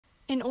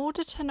In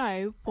order to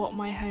know what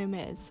my home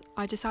is,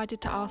 I decided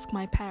to ask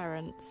my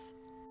parents.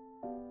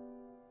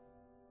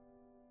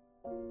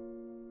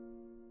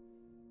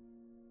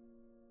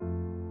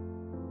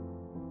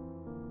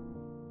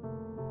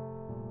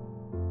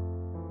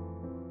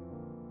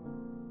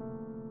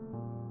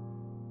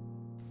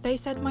 They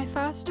said my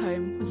first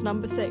home was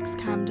number 6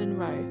 Camden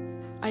Row.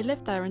 I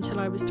lived there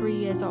until I was 3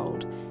 years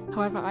old,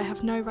 however I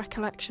have no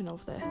recollection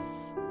of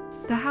this.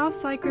 The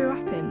house I grew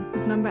up in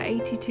was number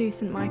 82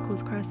 St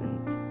Michael's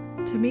Crescent.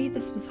 To me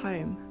this was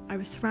home. I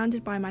was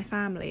surrounded by my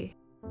family.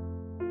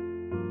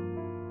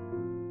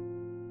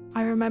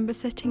 I remember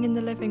sitting in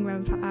the living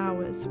room for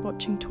hours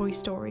watching Toy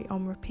Story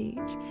on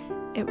repeat.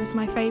 It was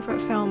my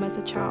favourite film as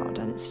a child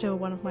and it's still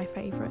one of my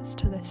favourites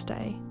to this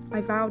day.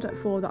 I vowed at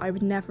 4 that I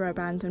would never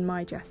abandon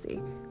my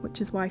Jessie,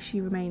 which is why she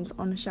remains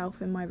on a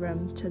shelf in my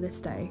room to this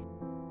day.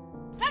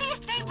 What do you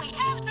say we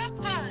have some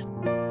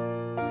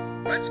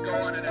fun? Let's go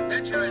on an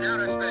adventure in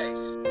outer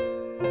space.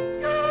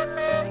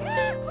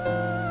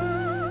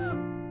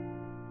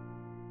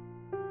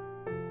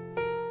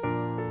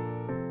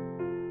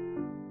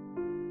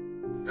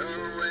 To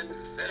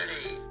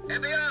infinity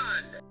and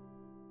beyond.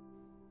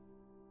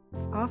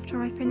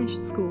 After I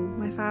finished school,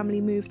 my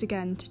family moved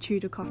again to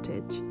Tudor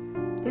Cottage.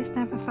 This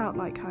never felt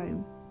like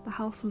home. The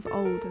house was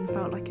old and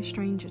felt like a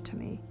stranger to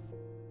me.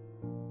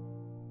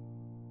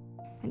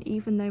 And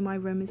even though my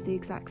room is the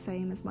exact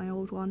same as my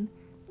old one,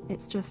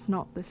 it's just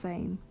not the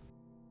same.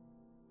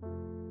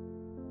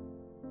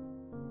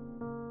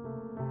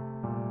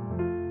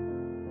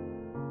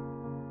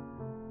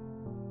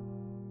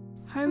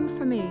 Home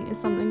for me is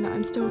something that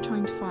I'm still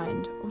trying to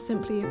find, or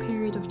simply a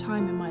period of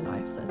time in my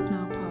life that has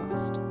now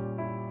passed.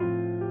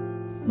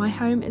 My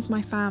home is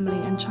my family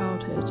and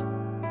childhood.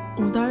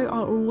 Although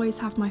I'll always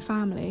have my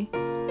family,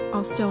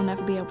 I'll still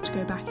never be able to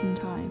go back in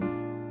time.